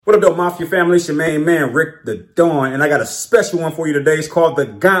What up, though, Mafia family? It's your main man, Rick the Dawn, and I got a special one for you today. It's called the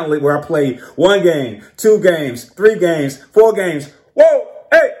Gauntlet, where I play 1 game, 2 games, 3 games, 4 games. Whoa!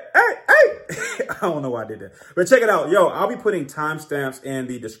 Hey! I don't know why I did that. But check it out. Yo, I'll be putting timestamps in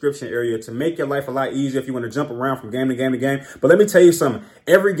the description area to make your life a lot easier if you want to jump around from game to game to game. But let me tell you something.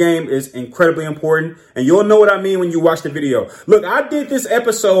 Every game is incredibly important, and you'll know what I mean when you watch the video. Look, I did this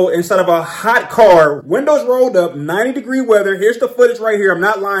episode inside of a hot car, windows rolled up, 90-degree weather. Here's the footage right here. I'm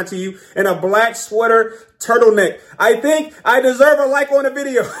not lying to you. In a black sweater, turtleneck. I think I deserve a like on the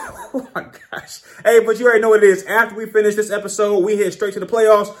video. Oh my gosh. Hey, but you already know what it is. After we finish this episode, we head straight to the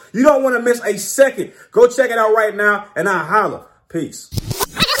playoffs. You don't want to miss a second. Go check it out right now, and I'll holla. Peace.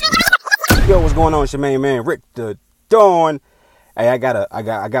 Yo, what's going on? It's your main man, Rick the Dawn. Hey, I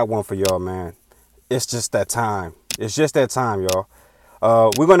got one for y'all, man. It's just that time. It's just that time, y'all.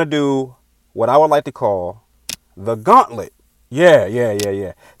 We're gonna do what I would like to call the Gauntlet.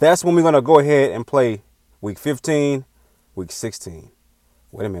 Yeah. That's when we're gonna go ahead and play week 15, week 16.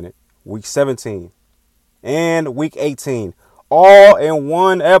 Wait a minute. Week 17 and week 18, all in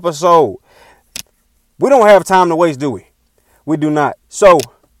one episode. We don't have time to waste, do we? We do not. So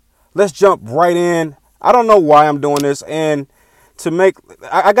let's jump right in. I don't know why I'm doing this, and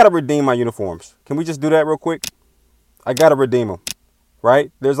I got to redeem my uniforms. Can we just do that real quick? I got to redeem them,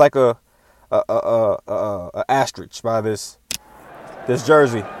 right? There's like a asterisk by this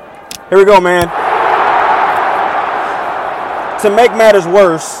jersey. Here we go, man. To make matters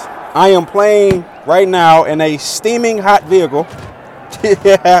worse, I am playing right now in a steaming hot vehicle.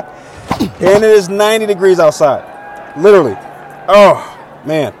 Yeah. And it is 90 degrees outside. Literally. Oh,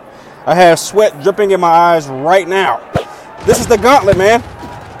 man. I have sweat dripping in my eyes right now. This is the Gauntlet, man.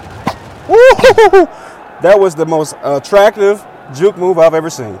 Woo! That was the most attractive juke move I've ever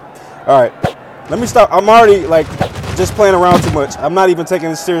seen. All right. Let me stop. I'm already, just playing around too much. I'm not even taking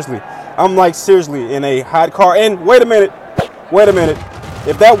this seriously. I'm, seriously in a hot car. And wait a minute.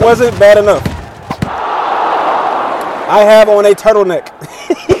 If that wasn't bad enough, I have on a turtleneck.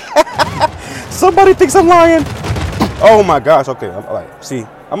 Somebody thinks I'm lying. Oh my gosh. Okay. I'm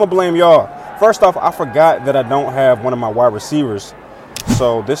gonna blame y'all. First off, I forgot that I don't have one of my wide receivers,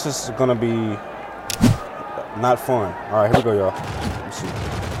 so this is gonna be not fun. All right, here we go, y'all. Let's see.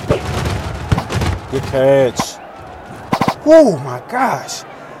 Good catch. Oh my gosh.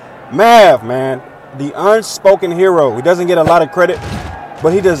 Mav, man. The unspoken hero. He doesn't get a lot of credit,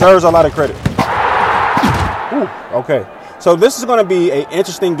 but he deserves a lot of credit. Ooh, okay. So this is going to be an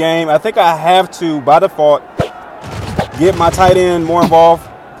interesting game. I think I have to, by default, get my tight end more involved.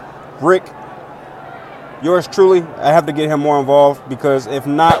 Rick, yours truly, I have to get him more involved because if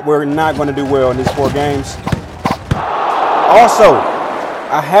not, we're not going to do well in these 4 games. Also,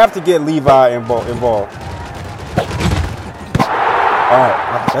 I have to get Levi involved. All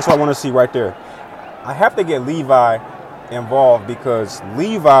right. That's what I want to see right there. I have to get Levi involved because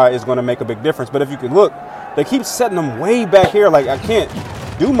Levi is going to make a big difference. But if you can look, they keep setting him way back here. I can't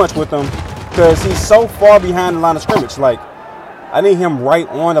do much with him because he's so far behind the line of scrimmage. I need him right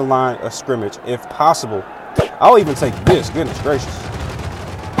on the line of scrimmage if possible. I'll even take this. Goodness gracious.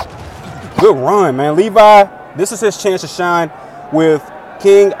 Good run, man. Levi, this is his chance to shine with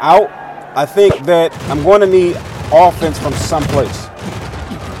King out. I think that I'm going to need offense from someplace.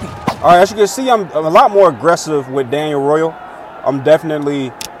 All right, as you can see, I'm a lot more aggressive with Daniel Royal. I'm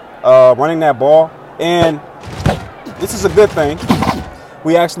definitely running that ball, and this is a good thing.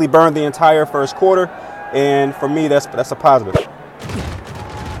 We actually burned the entire first quarter, and for me, that's a positive.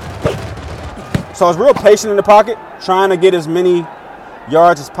 So I was real patient in the pocket, trying to get as many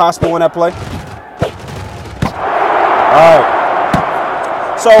yards as possible in that play. All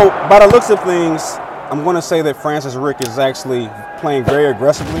right. So by the looks of things, I'm going to say that Francis Rick is actually playing very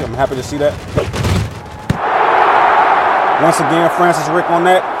aggressively. I'm happy to see that. Once again, Francis Rick on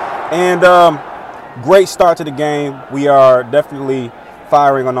that. And great start to the game. We are definitely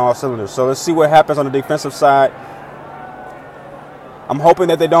firing on all cylinders. So let's see what happens on the defensive side. I'm hoping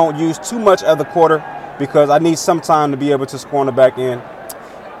that they don't use too much of the quarter because I need some time to be able to score on the back end.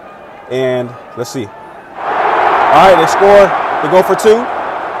 And let's see. All right, they score. They go for 2,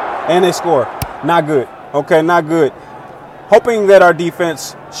 and they score. Not good. Okay, not good. Hoping that our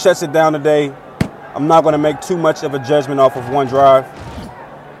defense shuts it down today. I'm not going to make too much of a judgment off of one drive.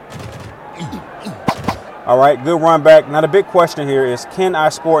 All right, good run back. Now, the big question here is, can I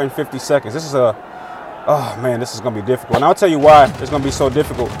score in 50 seconds? This is oh, man, this is going to be difficult. And I'll tell you why it's going to be so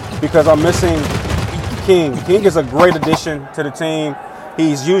difficult. Because I'm missing King. King is a great addition to the team.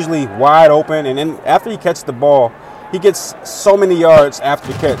 He's usually wide open. And then after he catches the ball, he gets so many yards after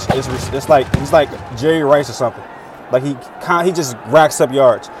the catch. It's like he's like Jerry Rice or something. Like he just racks up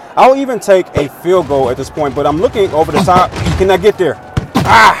yards. I'll even take a field goal at this point, but I'm looking over the top. Can I get there?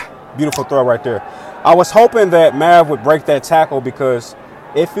 Ah, beautiful throw right there. I was hoping that Mav would break that tackle, because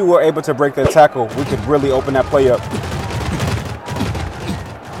if he were able to break that tackle, we could really open that play up.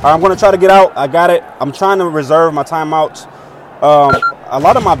 All right, I'm going to try to get out. I got it. I'm trying to reserve my timeouts. A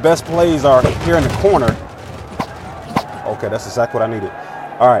lot of my best plays are here in the corner. Okay, that's exactly what I needed.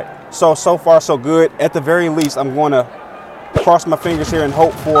 All right, so far so good. At the very least, I'm going to cross my fingers here and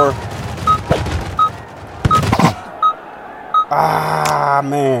hope for... Ah,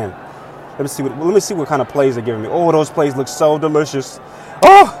 man. Let me see what kind of plays they're giving me. Oh, those plays look so delicious.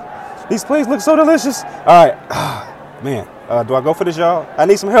 Oh, these plays look so delicious. All right. Ah, man, do I go for this, y'all? I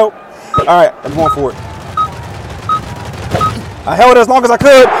need some help. All right, I'm going for it. I held it as long as I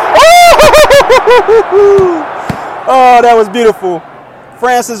could. Oh, that was beautiful.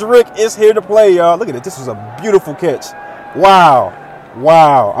 Francis Rick is here to play, y'all. Look at it. This was a beautiful catch. Wow.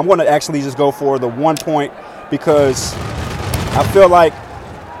 Wow. I'm going to actually just go for the 1 point, because I feel like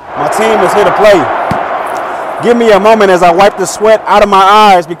my team is here to play. Give me a moment as I wipe the sweat out of my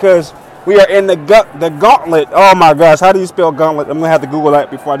eyes, because we are in the gauntlet. Oh, my gosh. How do you spell gauntlet? I'm going to have to Google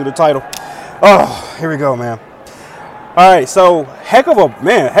that before I do the title. Oh, here we go, man. All right, so heck of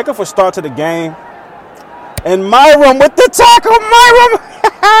a start to the game. And Myron with the tackle.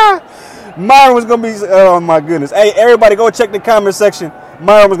 Myron was going to be, oh, my goodness. Hey, everybody, go check the comment section.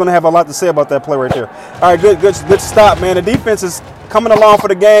 Myron was going to have a lot to say about that play right there. All right, good stop, man. The defense is coming along for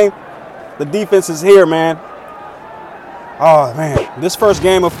the game. The defense is here, man. Oh, man. This first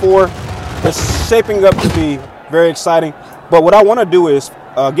game of 4 is shaping up to be very exciting. But what I want to do is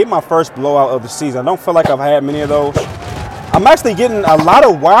get my first blowout of the season. I don't feel like I've had many of those. I'm actually getting a lot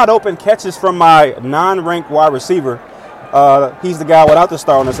of wide open catches from my non-ranked wide receiver. He's the guy without the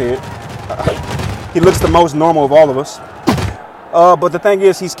star on his head. He looks the most normal of all of us. But the thing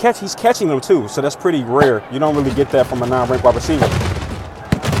is, he's catching them too, so that's pretty rare. You don't really get that from a non-ranked wide receiver.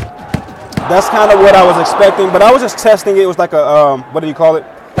 That's kind of what I was expecting, but I was just testing it. It was like a, what do you call it?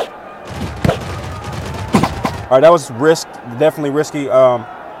 All right, that was definitely risky.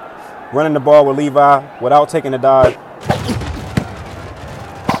 Running the ball with Levi without taking a dive.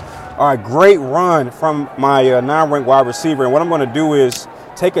 All right, great run from my non-ranked wide receiver. And what I'm going to do is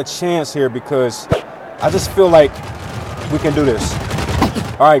take a chance here, because I just feel like we can do this.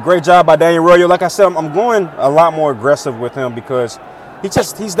 All right, great job by Daniel Royo. Like I said, I'm going a lot more aggressive with him, because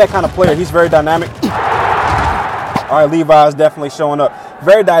he's that kind of player. He's very dynamic. All right, Levi is definitely showing up.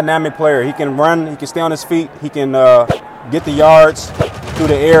 Very dynamic player. He can run. He can stay on his feet. He can get the yards through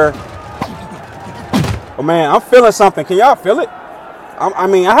the air. Oh, man, I'm feeling something. Can y'all feel it? I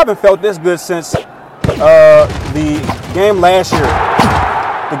mean, I haven't felt this good since the game last year.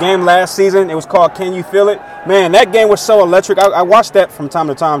 The game last season, it was called Can You Feel It? Man, that game was so electric. I watched that from time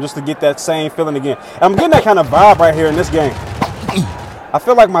to time just to get that same feeling again. And I'm getting that kind of vibe right here in this game. I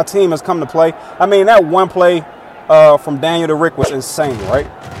feel like my team has come to play. I mean, that one play from Daniel to Rick was insane, right?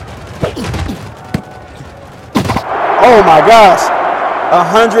 Oh, my gosh.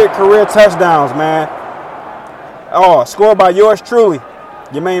 100 career touchdowns, man. Oh, scored by yours truly,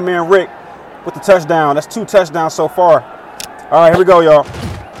 your main man Rick, with the touchdown. That's 2 touchdowns so far. All right, here we go, y'all.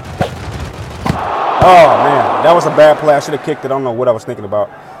 Oh, man, that was a bad play. I should have kicked it. I don't know what I was thinking about.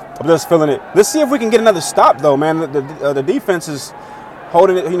 I'm just feeling it. Let's see if we can get another stop, though, man. The defense is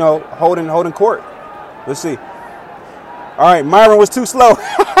holding it, holding court. Let's see. All right, Myron was too slow.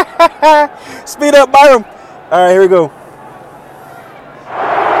 Speed up, Myron. All right, here we go.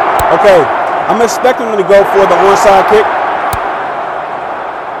 Okay. I'm expecting him to go for the onside kick.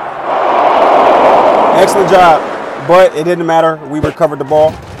 Excellent job, but it didn't matter. We recovered the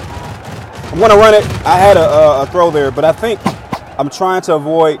ball. I'm going to run it. I had a throw there, but I think I'm trying to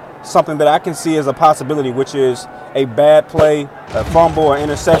avoid something that I can see as a possibility, which is a bad play, a fumble, or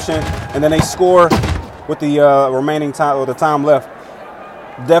interception, and then they score with the remaining time or the time left.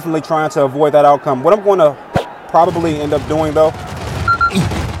 Definitely trying to avoid that outcome. What I'm going to probably end up doing, though.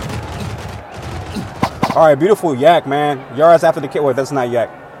 All right, beautiful yak, man. Yards after the kick. Wait, that's not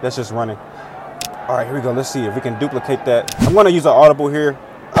yak. That's just running. All right, here we go. Let's see if we can duplicate that. I'm going to use an audible here.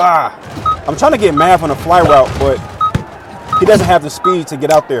 I'm trying to get Mav on a fly route, but he doesn't have the speed to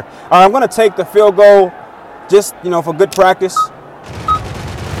get out there. All right, I'm going to take the field goal just, for good practice.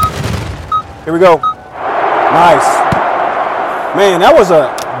 Here we go. Nice. Man, that was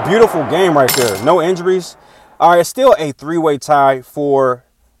a beautiful game right there. No injuries. All right, it's still a 3-way tie for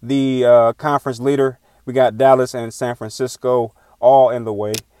the conference leader. We got Dallas and San Francisco all in the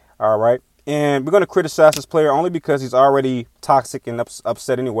way. All right. And we're going to criticize this player only because he's already toxic and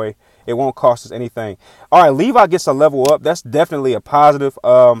upset anyway. It won't cost us anything. All right, Levi gets a level up. That's definitely a positive.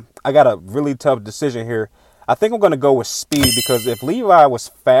 I got a really tough decision here. I think I'm going to go with speed because if Levi was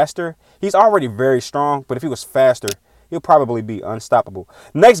faster, he's already very strong. But if he was faster, he'll probably be unstoppable.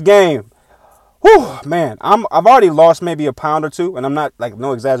 Next game. Whew, man, I've already lost maybe a pound or two. And I'm not, like,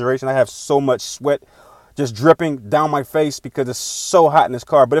 no exaggeration. I have so much sweat just dripping down my face because it's so hot in this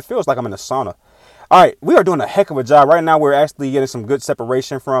car. But it feels like I'm in a sauna. All right, we are doing a heck of a job. Right now, we're actually getting some good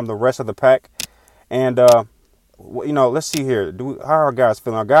separation from the rest of the pack. And, you know, let's see here. How are our guys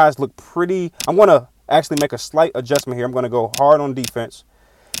feeling? Our guys look pretty. I'm going to actually make a slight adjustment here. I'm going to go hard on defense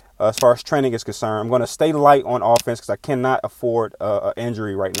as far as training is concerned. I'm going to stay light on offense because I cannot afford an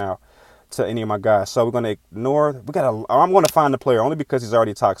injury right now to any of my guys. So we're going to ignore. I'm going to find the player only because he's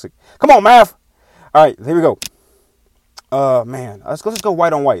already toxic. Come on, Mav. All right, here we go. Man, let's go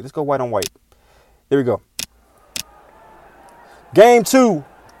white on white. Let's go white on white. Here we go. Game 2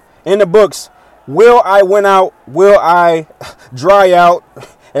 in the books. Will I win out? Will I dry out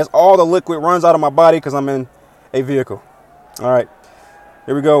as all the liquid runs out of my body because I'm in a vehicle? All right,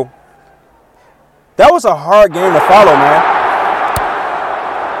 here we go. That was a hard game to follow, man.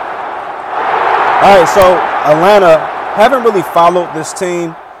 All right, so Atlanta haven't really followed this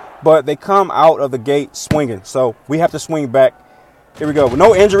team, but they come out of the gate swinging. So we have to swing back. Here we go.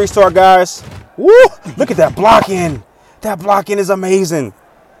 No injuries to our guys. Woo! Look at that blocking. That blocking is amazing.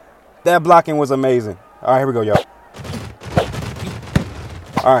 That blocking was amazing. All right, here we go, y'all.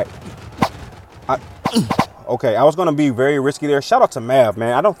 All right. Okay, I was going to be very risky there. Shout out to Mav,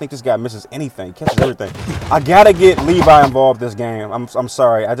 man. I don't think this guy misses anything. Catches everything. I got to get Levi involved this game. I'm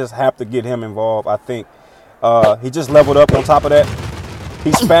sorry. I just have to get him involved, I think. He just leveled up on top of that.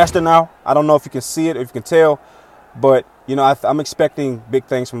 He's faster now. I don't know if you can see it, if you can tell. But, you know, I'm expecting big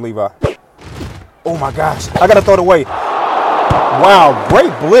things from Levi. Oh, my gosh. I got to throw it away. Wow,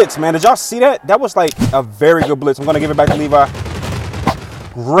 great blitz, man. Did y'all see that? That was like a very good blitz. I'm going to give it back to Levi.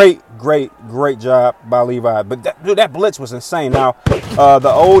 Great job by Levi. But that blitz was insane. Now,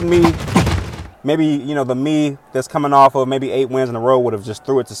 the old me, maybe, you know, the me that's coming off of maybe 8 wins in a row would have just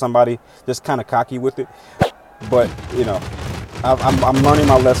threw it to somebody, just kind of cocky with it. But, you know, I'm learning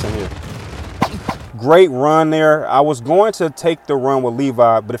my lesson here. Great run there. I was going to take the run with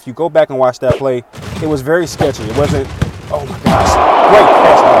Levi, but if you go back and watch that play, it was very sketchy. It wasn't, oh my gosh, great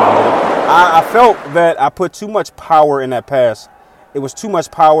catch. I felt that I put too much power in that pass. It was too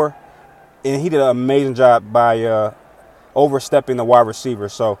much power, and he did an amazing job by overstepping the wide receiver.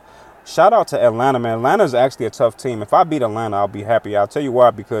 So shout out to Atlanta, man. Atlanta is actually a tough team. If I beat Atlanta, I'll be happy. I'll tell you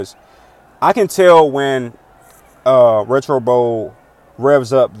why, because I can tell when Retro Bowl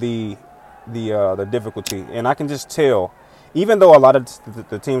revs up the difficulty, and I can just tell, even though a lot of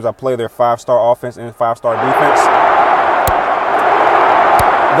the teams I play, they're 5-star offense and 5-star defense,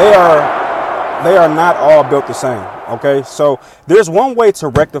 they are not all built the same. Okay, so there's one way to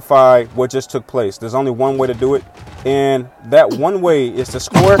rectify what just took place. There's only one way to do it, and that one way is to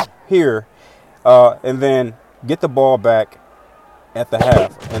score here and then get the ball back at the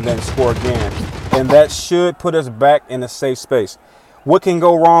half and then score again, and that should put us back in a safe space. What can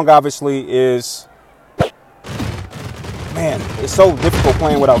go wrong, obviously, is, man, it's so difficult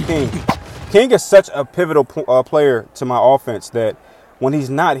playing without King. King is such a pivotal player to my offense that when he's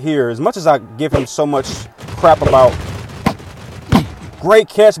not here, as much as I give him so much crap about, great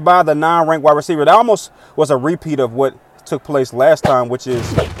catch by the non-ranked wide receiver. That almost was a repeat of what took place last time, which is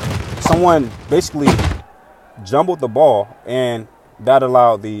someone basically jumbled the ball, and that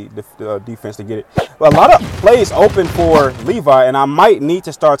allowed the defense to get it. A lot of plays open for Levi, and I might need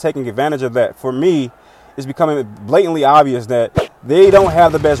to start taking advantage of that. For me, it's becoming blatantly obvious that they don't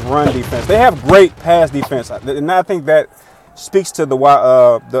have the best run defense. They have great pass defense, and I think that speaks to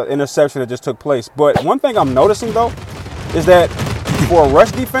the interception that just took place. But one thing I'm noticing, though, is that for a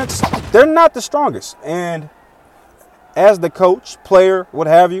rush defense, they're not the strongest. And as the coach, player, what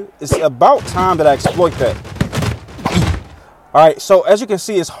have you, it's about time that I exploit that. All right, so as you can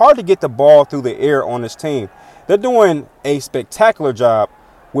see, it's hard to get the ball through the air on this team. They're doing a spectacular job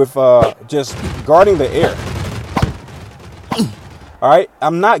with just guarding the air. All right,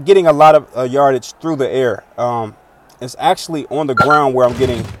 I'm not getting a lot of yardage through the air. It's actually on the ground where I'm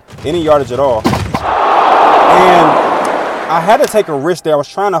getting any yardage at all. And I had to take a risk there. I was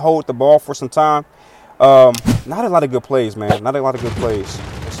trying to hold the ball for some time. Not a lot of good plays, man. Not a lot of good plays.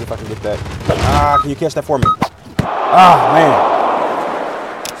 Let's see if I can get that. Can you catch that for me? Man.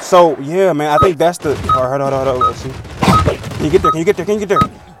 So, yeah, man, I think that's the... Hold on. Let's see. Can you get there? Can you get there?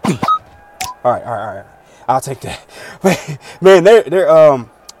 All right. I'll take that. Man, they're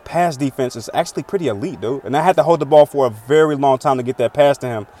pass defense is actually pretty elite, dude. And I had to hold the ball for a very long time to get that pass to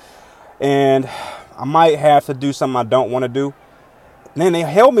him. And I might have to do something I don't want to do. Man, they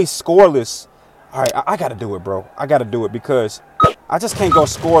held me scoreless. All right, I got to do it, bro. I got to do it because I just can't go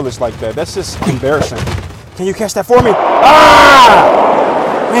scoreless like that. That's just embarrassing. Can you catch that for me?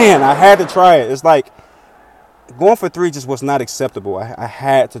 Ah! Man, I had to try it. It's like going for 3 just was not acceptable. I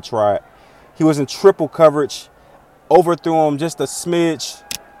had to try it. He was in triple coverage. Overthrew him just a smidge.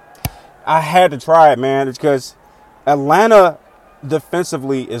 I had to try it, man, because Atlanta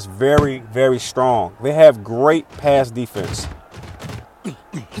defensively is very, very strong. They have great pass defense.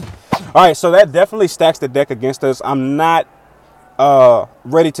 All right, so that definitely stacks the deck against us. I'm not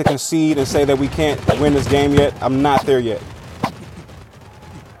ready to concede and say that we can't win this game yet. I'm not there yet.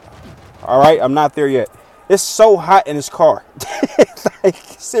 All right, I'm not there yet. It's so hot in this car. Like,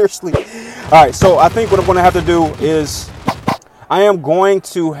 seriously. All right, so I think what I'm going to have to do is I am going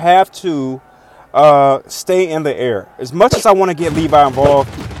to have to stay in the air. As much as I want to get Levi involved,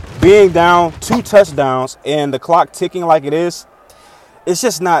 being down 2 touchdowns and the clock ticking like it is, it's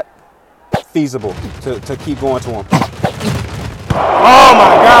just not feasible to keep going to him. Oh,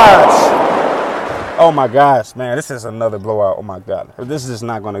 my gosh. Oh, my gosh, man. This is another blowout. Oh, my God. This is just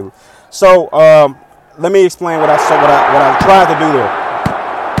not going to. So, let me explain what I tried to do there.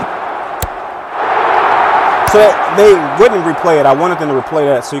 So that they wouldn't replay it. I wanted them to replay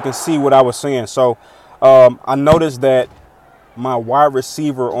that so you can see what I was saying. So I noticed that my wide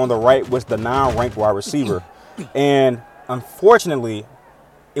receiver on the right was the non-ranked wide receiver. And unfortunately,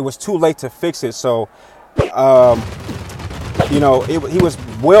 it was too late to fix it. So, he was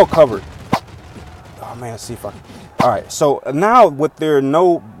well covered. Oh, man, let's see if I can. All right, so now with there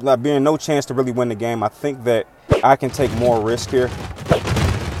being no chance to really win the game, I think that I can take more risk here.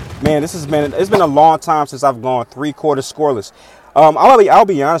 Man, it's been a long time since I've gone 3 quarters scoreless. I'll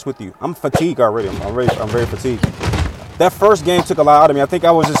be honest with you. I'm fatigued already. I'm very fatigued. That first game took a lot out of me. I think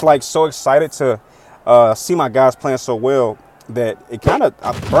I was just like so excited to see my guys playing so well that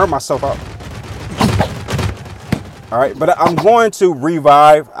I burned myself out. All right, but I'm going to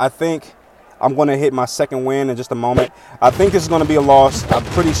revive. I think I'm going to hit my second win in just a moment. I think this is going to be a loss. I'm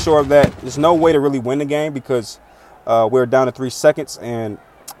pretty sure of that. There's no way to really win the game because we're down to 3 seconds and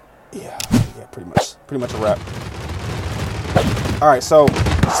yeah, pretty much a wrap. All right, so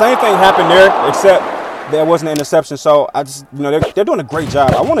same thing happened there, except there wasn't an interception. So I just, they're doing a great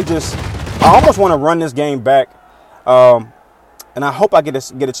job. I almost want to run this game back, and I hope I get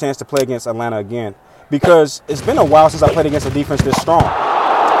a chance to play against Atlanta again because it's been a while since I played against a defense this strong. All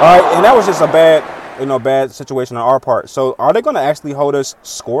right, and that was just a bad situation on our part. So are they going to actually hold us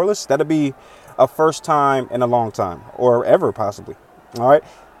scoreless? That'll be a first time in a long time, or ever possibly. All right.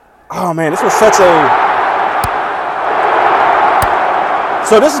 Oh man, this was such a.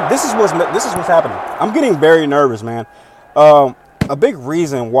 So this is what's happening. I'm getting very nervous, man. A big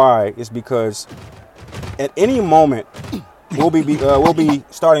reason why is because at any moment we'll be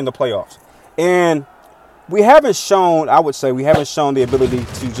starting the playoffs, and we haven't shown. I would say we haven't shown the ability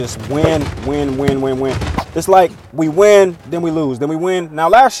to just win. It's like we win, then we lose, then we win. Now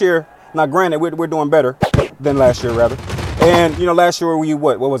last year, granted, we're doing better than last year, rather. And, last year we,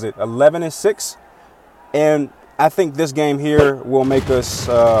 what was it, 11-6? And I think this game here will make us,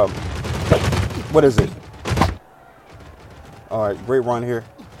 what is it? All right, great run here.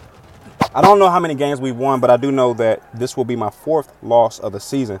 I don't know how many games we've won, but I do know that this will be my 4th loss of the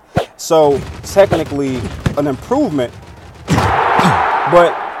season. So, technically, an improvement,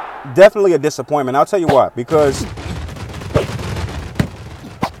 but definitely a disappointment. I'll tell you why. Because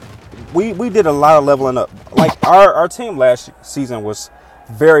we did a lot of leveling up. Like our team last season was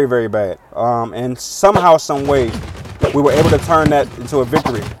very, very bad. And somehow, some way, we were able to turn that into a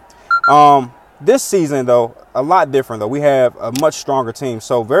victory. This season, though, a lot different, though. We have a much stronger team.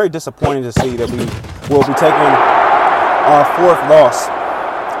 So very disappointing to see that we will be taking our 4th loss.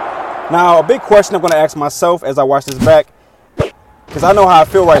 Now, a big question I'm going to ask myself as I watch this back, because I know how I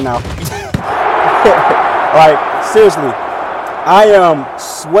feel right now. Like, seriously, I am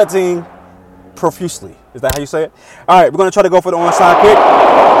sweating profusely. Is that how you say it? All right, we're going to try to go for the onside kick.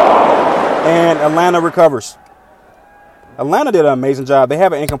 And Atlanta recovers. Atlanta did an amazing job. They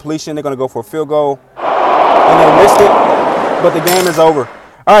have an incompletion. They're going to go for a field goal. And they missed it. But the game is over.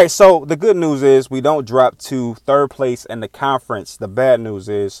 All right, so the good news is we don't drop to 3rd place in the conference. The bad news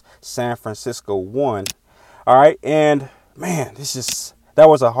is San Francisco won. All right, and man, that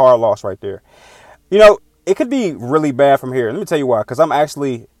was a hard loss right there. It could be really bad from here. Let me tell you why, because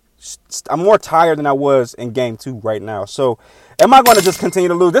I'm more tired than I was in game 2 right now. So am I going to just continue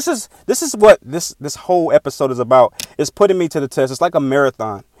to lose? This is what this whole episode is about. It's putting me to the test. It's like a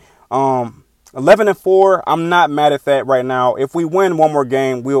marathon. 11-4. I'm not mad at that right now. If we win one more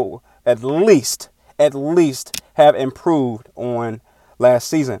game, we'll at least have improved on last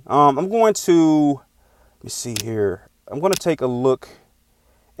season. I'm going to, let me see here. I'm going to take a look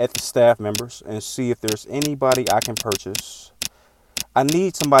at the staff members and see if there's anybody I can purchase. I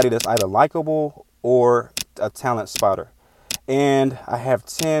need somebody that's either likable or a talent spotter. And I have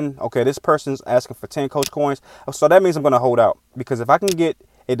 10. Okay, this person's asking for 10 coach coins. So that means I'm going to hold out, because if I can get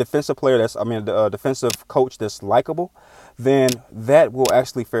a defensive player defensive coach that's likable, then that will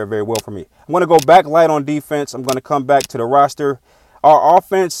actually fare very well for me. I'm going to go back light on defense. I'm going to come back to the roster. Our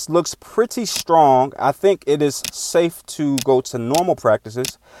offense looks pretty strong. I think it is safe to go to normal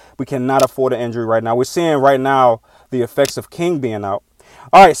practices. We cannot afford an injury right now. We're seeing right now the effects of King being out.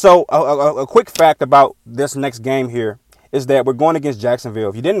 All right, so a quick fact about this next game here is that we're going against Jacksonville.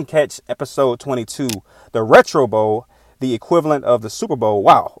 If you didn't catch episode 22, the Retro Bowl, the equivalent of the Super Bowl.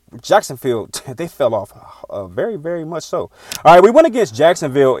 Wow, Jacksonville, they fell off very, very much so. All right, we went against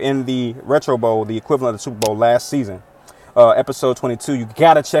Jacksonville in the Retro Bowl, the equivalent of the Super Bowl last season. Episode 22. You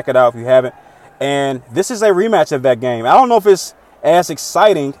got to check it out if you haven't. And this is a rematch of that game. I don't know if it's as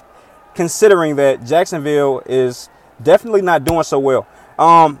exciting, considering that Jacksonville is definitely not doing so well.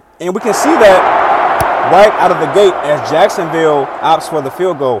 And we can see that right out of the gate as Jacksonville opts for the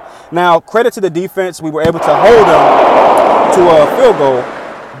field goal. Now, credit to the defense. We were able to hold them to a field goal.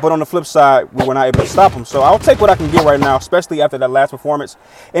 But on the flip side, we were not able to stop them. So I'll take what I can get right now, especially after that last performance.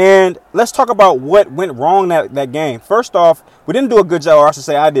 And let's talk about what went wrong that game. First off, we didn't do a good job, or I should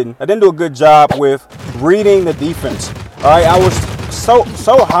say I didn't do a good job with reading the defense. All right, I was so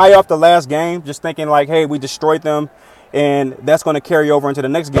high off the last game, just thinking like, hey, we destroyed them, and that's going to carry over into the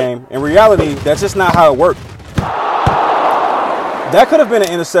next game. In reality, that's just not how it worked. That could have been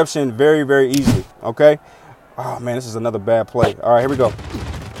an interception very, very easily, okay? Oh, man, this is another bad play. All right, here we go.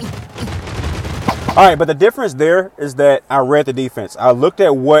 All right, but the difference there is that I read the defense. I looked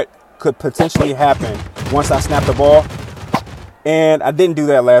at what could potentially happen once I snapped the ball, and I didn't do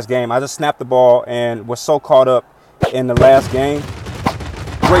that last game. I just snapped the ball and was so caught up in the last game.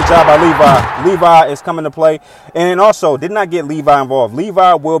 Great job by Levi. Levi is coming to play, and also did not get Levi involved.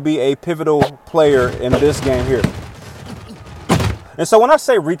 Levi will be a pivotal player in this game here. And so when I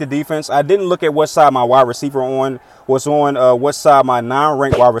say read the defense, I didn't look at what side my wide receiver was on, what side my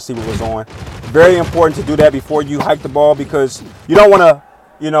non-ranked wide receiver was on. Very important to do that before you hike the ball, because you don't want to,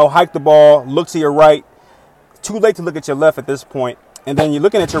 hike the ball, look to your right. Too late to look at your left at this point. And then you're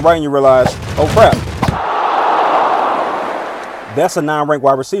looking at your right and you realize, oh, crap. That's a non-ranked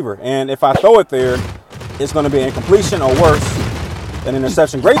wide receiver. And if I throw it there, it's going to be an incompletion or worse, an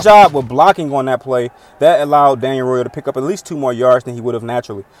interception. Great job with blocking on that play. That allowed Daniel Royal to pick up at least 2 more yards than he would have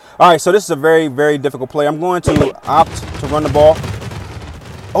naturally. All right, so this is a very, very difficult play. I'm going to opt to run the ball.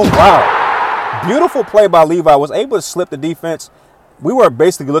 Oh, wow. Beautiful play by Levi. Was able to slip the defense. We were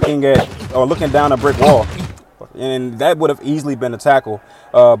basically looking down a brick wall, and that would have easily been a tackle,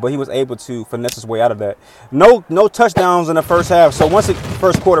 but he was able to finesse his way out of that. No touchdowns in the first half. So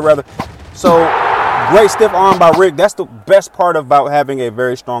first quarter rather. So great stiff arm by Rick. That's the best part about having a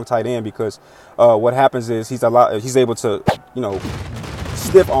very strong tight end, because what happens is he's able to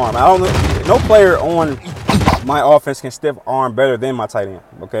stiff arm. No player on my offense can stiff arm better than my tight end.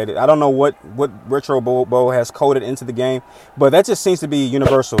 Okay, I don't know what Retro Bowl has coded into the game, but that just seems to be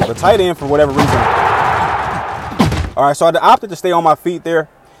universal. The tight end, for whatever reason. All right, so I opted to stay on my feet there,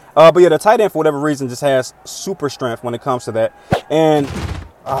 but yeah, the tight end for whatever reason just has super strength when it comes to that. And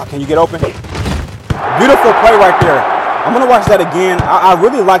can you get open? Beautiful play right there. I'm gonna watch that again. I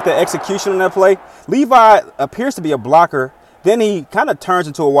really like the execution on that play. Levi appears to be a blocker. Then he kind of turns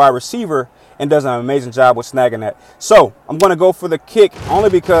into a wide receiver and does an amazing job with snagging that. So I'm going to go for the kick only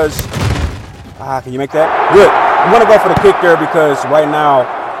because, can you make that? Good. I'm going to go for the kick there because right now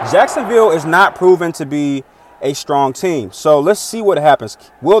Jacksonville is not proven to be a strong team. So let's see what happens.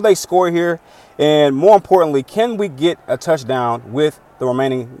 Will they score here? And more importantly, can we get a touchdown with the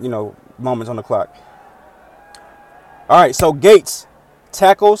remaining, moments on the clock? All right, so Gates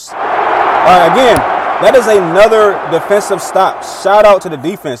tackles. All right, again, that is another defensive stop. Shout out to the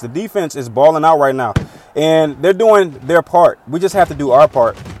defense. The defense is balling out right now, and they're doing their part. We just have to do our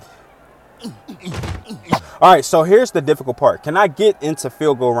part. All right, so here's the difficult part. Can I get into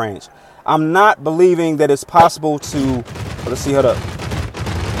field goal range? I'm not believing that it's possible to. Let's see. Hold up.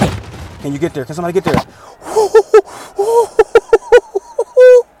 Can you get there? Can somebody get there?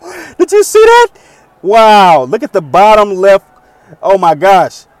 Did you see that? Wow. Look at the bottom left. Oh, my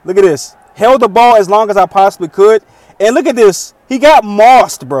gosh. Look at this. Held the ball as long as I possibly could. And look at this. He got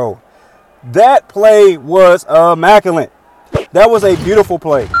mossed, bro. That play was immaculate. That was a beautiful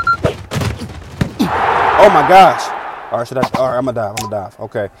play. Oh my gosh. All right, I'm gonna dive.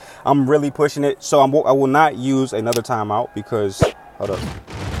 Okay, I'm really pushing it, so I will not use another timeout because hold up.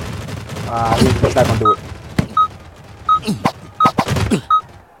 He's not gonna do it.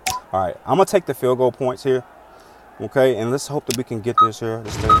 All right, I'm gonna take the field goal points here. Okay, and let's hope that we can get this here.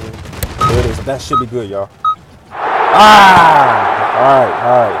 This thing here. There it is. That should be good, y'all. All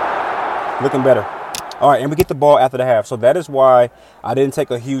right. Looking better. All right, and we get the ball after the half. So that is why I didn't take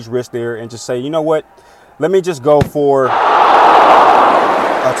a huge risk there and just say, you know what? Let me just go for a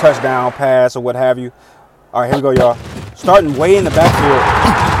touchdown pass or what have you. All right, here we go, y'all. Starting way in the backfield.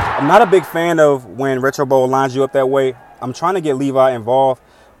 I'm not a big fan of when Retro Bowl lines you up that way. I'm trying to get Levi involved,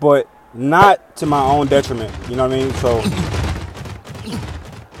 but not to my own detriment. You know what I mean? So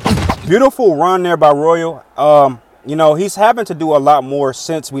beautiful run there by Royal. You know, he's having to do a lot more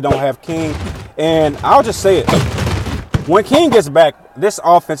since we don't have King. And I'll just say it. When King gets back, this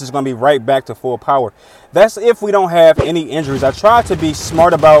offense is going to be right back to full power. That's if we don't have any injuries. I try to be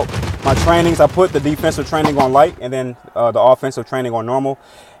smart about my trainings. I put the defensive training on light and then the offensive training on normal.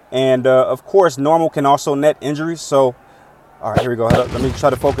 And, of course, normal can also net injuries. So, all right, here we go. Let me try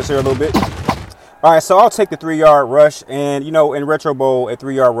to focus here a little bit. All right, so I'll take the 3-yard rush. And, you know, in Retro Bowl, a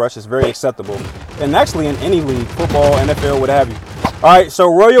 3-yard rush is very acceptable. And actually in any league, football, NFL, what have you. All right,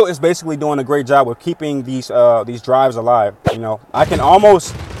 so Royal is basically doing a great job with keeping these drives alive. You know, I can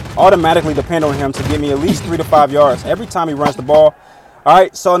almost automatically depend on him to give me at least 3 to 5 yards every time he runs the ball. All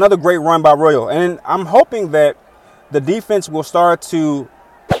right, so another great run by Royal. And I'm hoping that the defense will start to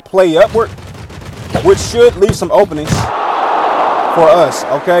play upward, which should leave some openings for us,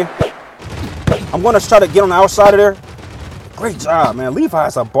 okay? I'm going to try to get on the outside of there. Great job, man. Levi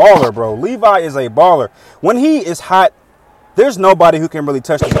is a baller, bro. Levi is a baller. When he is hot, there's nobody who can really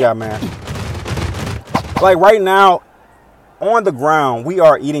touch this guy, man. Like right now, on the ground, we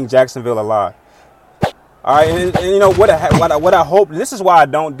are eating Jacksonville alive. All right, and you know what I hope. This is why I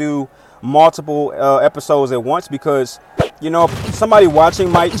don't do multiple episodes at once, because you know somebody watching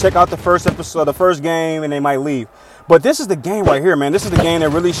might check out the first episode, the first game, and they might leave. But this is the game right here, man. This is the game that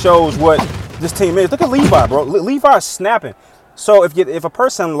really shows what this team is. Look at Levi, bro. Levi is snapping. So if a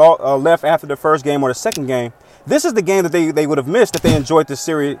person left after the first game or the second game, this is the game that they would have missed if they enjoyed this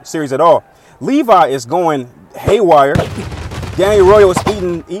series at all. Levi is going haywire. Danny Royal is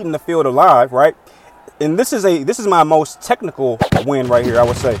eating the field alive, right? And this is my most technical win right here, I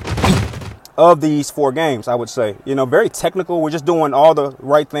would say, of these 4 games. I would say, you know, very technical. We're just doing all the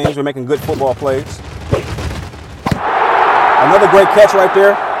right things. We're making good football plays. Another great catch right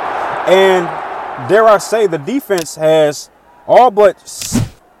there. And dare I say, the defense has all but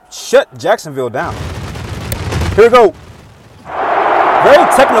shut Jacksonville down. Here we go. Very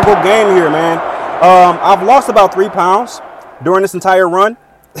technical game here, man. I've lost about 3 pounds during this entire run.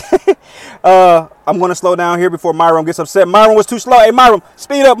 I'm going to slow down here before Myron gets upset. Myron was too slow. Hey, Myron,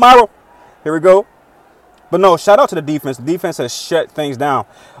 speed up, Myron. Here we go. But no, shout out to the defense. The defense has shut things down.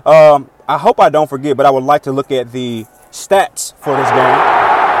 I hope I don't forget, but I would like to look at the stats for this game.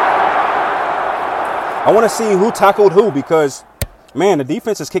 I want to see who tackled who because, man, the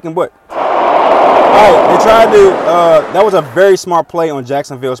defense is kicking butt. All right, they tried to, that was a very smart play on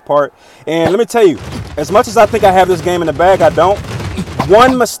Jacksonville's part. And let me tell you, as much as I think I have this game in the bag, I don't.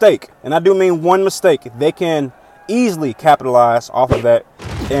 One mistake, and I do mean one mistake, they can easily capitalize off of that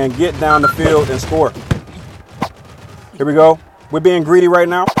and get down the field and score. Here we go. We're being greedy right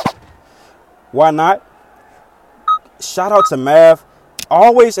now. Why not? Shout out to Mav.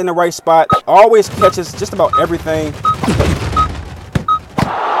 Always in the right spot. Always catches just about everything.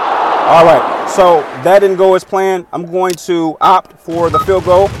 All right. So that didn't go as planned. I'm going to opt for the field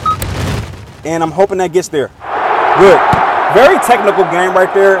goal. And I'm hoping that gets there. Good. Very technical game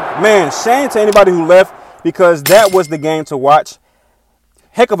right there. Man, shame to anybody who left because that was the game to watch.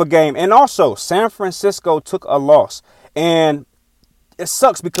 Heck of a game. And also, San Francisco took a loss. And it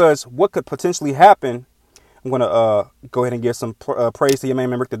sucks because what could potentially happen, I'm going to go ahead and give some praise to your man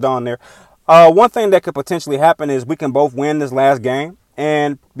Rick the Don there. One thing that could potentially happen is we can both win this last game.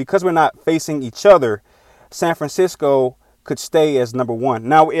 And because we're not facing each other, San Francisco could stay as number 1.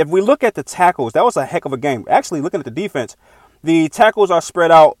 Now, if we look at the tackles, that was a heck of a game. Actually, looking at the defense, the tackles are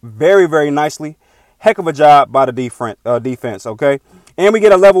spread out very, very nicely. Heck of a job by the defense, okay? And we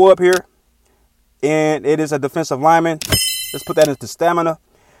get a level up here. And it is a defensive lineman. Let's put that into stamina.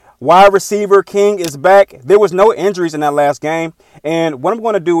 Wide receiver King is back. There was no injuries in that last game. And what I'm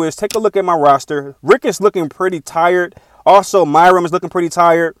going to do is take a look at my roster. Rick is looking pretty tired. Also, Myram is looking pretty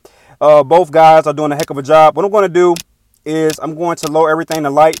tired. Both guys are doing a heck of a job. What I'm going to do is I'm going to lower everything to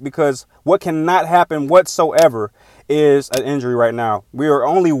light, because what cannot happen whatsoever is an injury right now. We are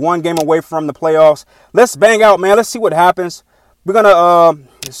only one game away from the playoffs. Let's bang out, man. Let's see what happens. We're gonna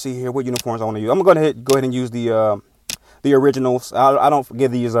let's see here what uniforms I want to use. I'm gonna go ahead and use the originals. I don't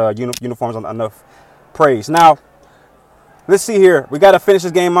give these uniforms enough praise. Now, let's see here. We got to finish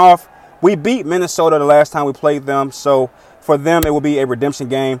this game off. We beat Minnesota the last time we played them, so for them it will be a redemption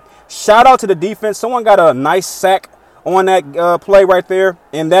game. Shout out to the defense. Someone got a nice sack on that play right there,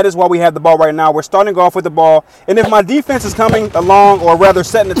 and that is why we have the ball right now. We're starting off with the ball, and if my defense is coming along, or rather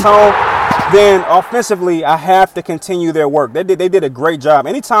setting the tone, then offensively I have to continue their work. They did a great job.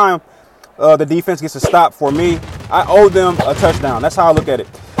 Anytime the defense gets a stop for me, I owe them a touchdown. That's how I look at it.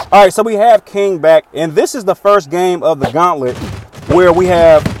 All right, so we have King back, and this is the first game of the gauntlet where we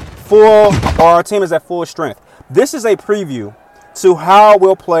have our team is at full strength. This is a preview to how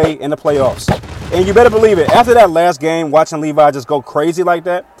we'll play in the playoffs. And you better believe it. After that last game, watching Levi just go crazy like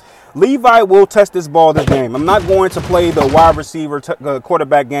that, Levi will touch this ball this game. I'm not going to play the wide receiver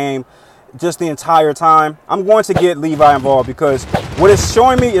quarterback game just the entire time. I'm going to get Levi involved, because what it's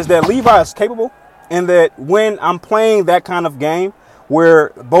showing me is that Levi is capable, and that when I'm playing that kind of game where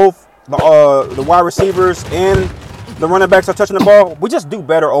both the wide receivers and the running backs are touching the ball, we just do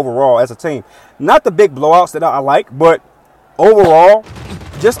better overall as a team. Not the big blowouts that I like, but overall,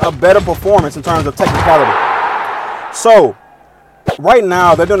 just a better performance in terms of technicality. So right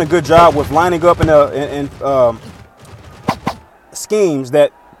now, they're doing a good job with lining up in schemes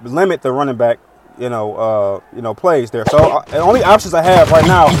that limit the running back, plays there. So the only options I have right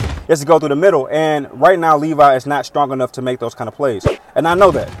now is to go through the middle, and right now Levi is not strong enough to make those kind of plays, and I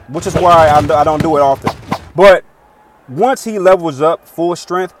know that, which is why I don't do it often. But once he levels up full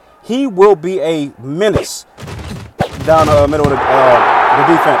strength, he will be a menace down the middle of the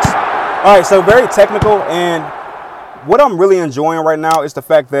defense. All right, so very technical, and what I'm really enjoying right now is the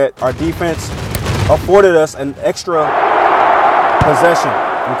fact that our defense afforded us an extra possession.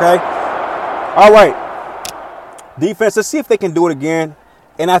 Okay, all right, defense, let's see if they can do it again.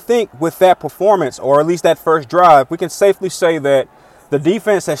 And I think with that performance, or at least that first drive, we can safely say that the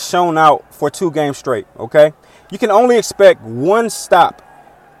defense has shown out for 2 games straight. Okay, you can only expect one stop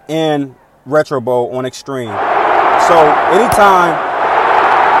in Retro Bowl on Extreme. So anytime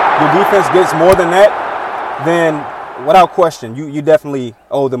your defense gets more than that, then without question, you definitely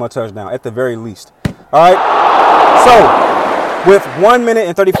owe them a touchdown at the very least. All right, so with 1 minute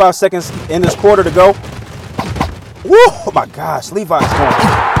and 35 seconds in this quarter to go, woo, oh my gosh, Levi's going.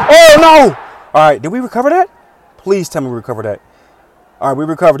 Oh no! All right, did we recover that? Please tell me we recovered that. All right, we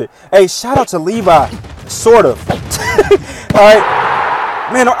recovered it. Hey, shout out to Levi, sort of. All right,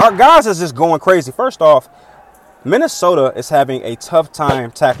 man, our guys is just going crazy. First off, Minnesota is having a tough time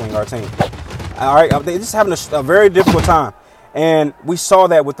tackling our team. All right, they're just having a very difficult time. And we saw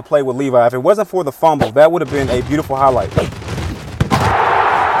that with the play with Levi. If it wasn't for the fumble, that would have been a beautiful highlight.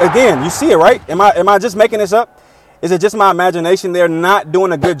 Again, you see it, right? Am I just making this up? Is it just my imagination? They're not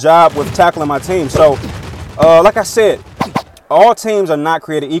doing a good job with tackling my team. So, like I said, all teams are not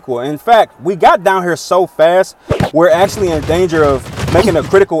created equal. In fact, we got down here so fast, we're actually in danger of making a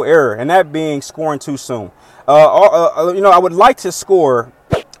critical error, and that being scoring too soon. I would like to score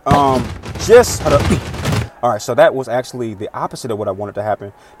just... All right, so that was actually the opposite of what I wanted to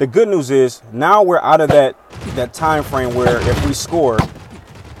happen. The good news is now we're out of that time frame where if we scored,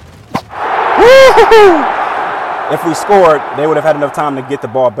 they would have had enough time to get the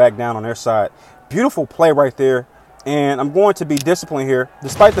ball back down on their side. Beautiful play right there. And I'm going to be disciplined here,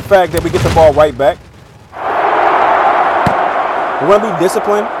 despite the fact that we get the ball right back. We're going to be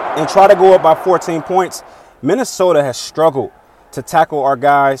disciplined and try to go up by 14 points. Minnesota has struggled to tackle our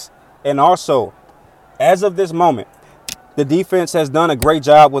guys. And also, as of this moment, the defense has done a great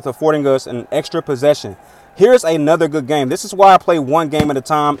job with affording us an extra possession. Here's another good game. This is why I play one game at a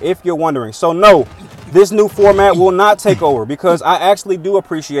time, if you're wondering. So, no, this new format will not take over, because I actually do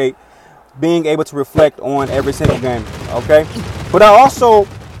appreciate being able to reflect on every single game, okay? But I also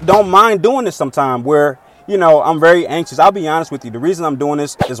don't mind doing this sometime where, I'm very anxious. I'll be honest with you. The reason I'm doing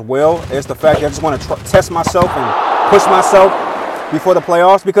this as well is the fact that I just want to test myself and push myself before the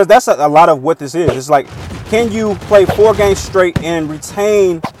playoffs, because that's a lot of what this is. It's like, can you play 4 games straight and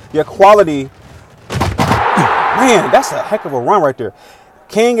retain your quality? Man, that's a heck of a run right there.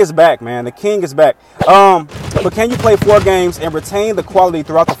 King is back, man. The King is back. But can you play 4 games and retain the quality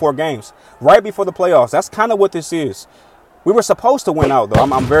throughout the 4 games right before the playoffs? That's kind of what this is. We were supposed to win out, though.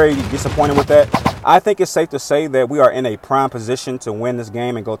 I'm very disappointed with that. I think it's safe to say that we are in a prime position to win this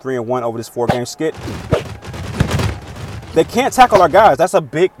game and go 3-1 over this 4-game skit. They can't tackle our guys. That's a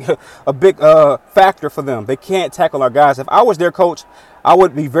big factor for them. They can't tackle our guys. If I was their coach, I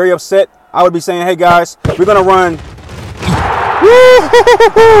would be very upset. I would be saying, hey, guys, we're going to run.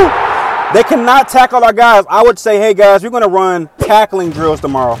 They cannot tackle our guys. I would say, hey, guys, we're going to run tackling drills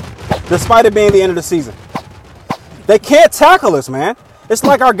tomorrow, despite it being the end of the season. They can't tackle us, man. It's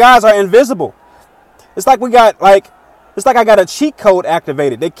like our guys are invisible. It's like I got a cheat code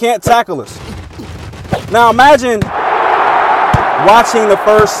activated. They can't tackle us. Now imagine watching the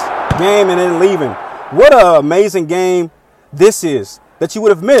first game and then leaving. What an amazing game this is that you would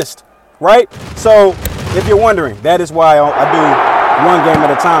have missed, right? So if you're wondering, that is why I do one game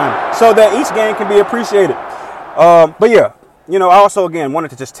at a time, so that each game can be appreciated. But yeah, I also, again,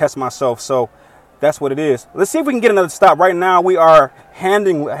 wanted to just test myself. So that's what it is. Let's see if we can get another stop. Right now, we are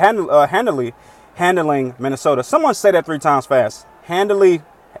handily handling Minnesota. Someone say that 3 times fast. Handedly.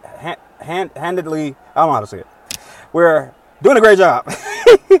 I don't know how to say it. We're doing a great job. All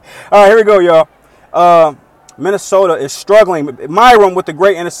right, here we go, y'all. Minnesota is struggling. Myron with the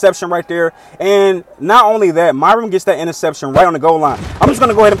great interception right there. And not only that, Myron gets that interception right on the goal line. I'm just going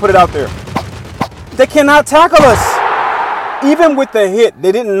to go ahead and put it out there. They cannot tackle us. Even with the hit,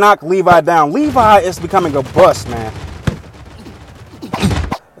 they didn't knock Levi down. Levi is becoming a bust, man.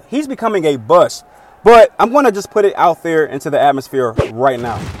 He's becoming a bust. But I'm going to just put it out there into the atmosphere right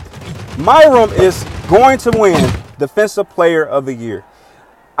now. Myron is going to win Defensive Player of the Year.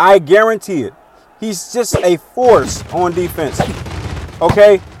 I guarantee it. He's just a force on defense.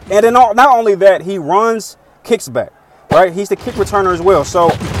 Okay? And then not only that, he runs, kicks back. Right? He's the kick returner as well. So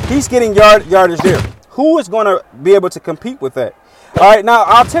he's getting yardage there. Who is going to be able to compete with that? All right, now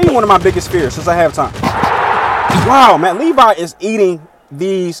I'll tell you one of my biggest fears since I have time. Wow, man, Levi is eating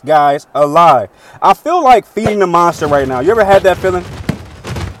these guys alive. I feel like feeding the monster right now. You ever had that feeling?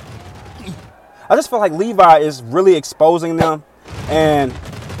 I just feel like Levi is really exposing them. And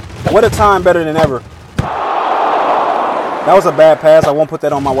what a time better than ever. That was a bad pass. I won't put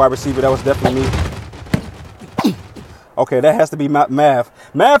that on my wide receiver. That was definitely me. Okay, that has to be Mav.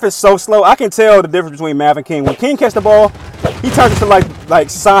 Mav is so slow. I can tell the difference between Mav and King. When King catches the ball, he turns into like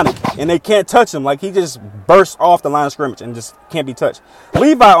Sonic, and they can't touch him. Like, he just bursts off the line of scrimmage and just can't be touched.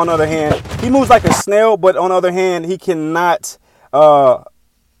 Levi, on the other hand, he moves like a snail, but on the other hand, he cannot. Oh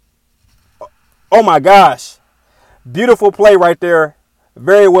my gosh, beautiful play right there,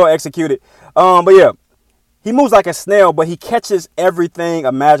 very well executed. But yeah, he moves like a snail, but he catches everything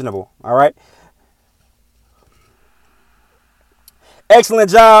imaginable. All right. Excellent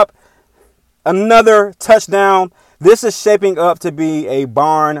job. Another touchdown. This is shaping up to be a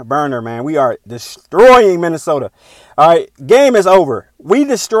barn burner, man. We are destroying Minnesota. All right, game is over. We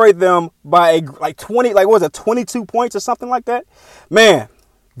destroyed them by 22 points or something like that. Man,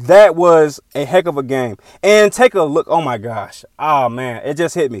 that was a heck of a game. And take a look. Oh my gosh. Oh man, it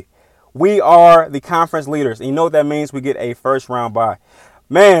just hit me. We are the conference leaders. And you know what that means? We get a first round bye.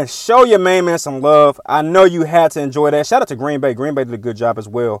 Man, show your main man some love. I know you had to enjoy that. Shout out to Green Bay. Green Bay did a good job as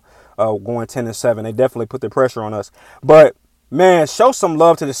well, going 10-7. They definitely put the pressure on us. But man, show some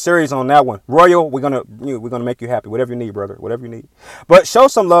love to the series on that one. Royal, we're gonna make you happy. Whatever you need, brother. Whatever you need. But show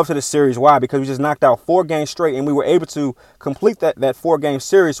some love to the series. Why? Because we just knocked out 4 games straight, and we were able to complete that 4-game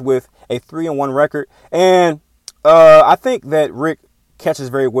series with a 3-1 record. And I think that Rick catches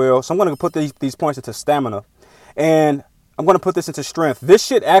very well. So I'm going to put these points into stamina, and I'm going to put this into strength. This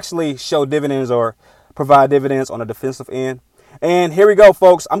should actually show dividends or provide dividends on the defensive end. And here we go,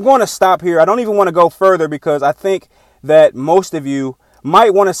 folks. I'm going to stop here. I don't even want to go further because I think that most of you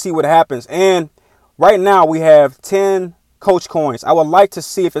might want to see what happens. And right now we have 10 coach coins. I would like to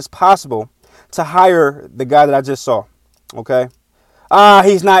see if it's possible to hire the guy that I just saw. Okay.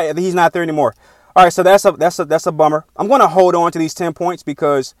 He's not there anymore. All right. So that's a bummer. I'm going to hold on to these 10 points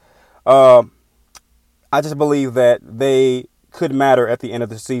because, I just believe that they could matter at the end of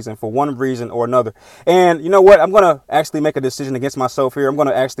the season for one reason or another. And you know what? I'm going to actually make a decision against myself here. I'm going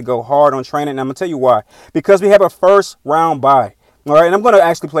to actually go hard on training. And I'm going to tell you why. Because we have a first round bye. All right. And I'm going to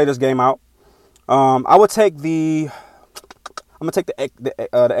actually play this game out. I would take the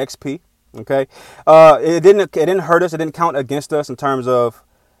XP. Okay. It didn't hurt us. It didn't count against us in terms of,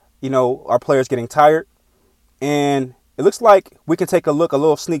 our players getting tired. And it looks like we can take a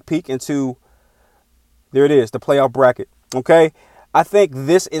little sneak peek into, there it is, the playoff bracket. Okay. I think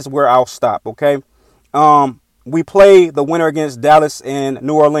this is where I'll stop. Okay. We play the winner against Dallas and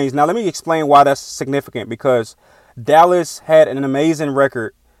New Orleans. Now, let me explain why that's significant, because Dallas had an amazing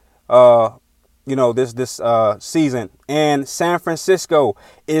record, this season. And San Francisco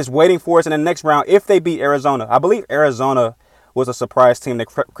is waiting for us in the next round if they beat Arizona. I believe Arizona was a surprise team that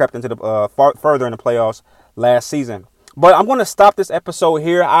crept into the further in the playoffs last season. But I'm going to stop this episode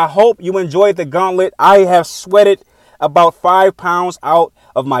here. I hope you enjoyed the gauntlet. I have sweated about 5 pounds out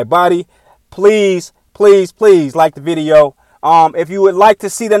of my body. Please, please, please like the video. If you would like to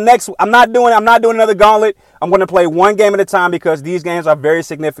see the next, I'm not doing another gauntlet. I'm going to play one game at a time because these games are very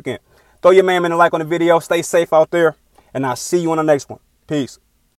significant. Throw your man a like on the video. Stay safe out there, and I'll see you on the next one. Peace.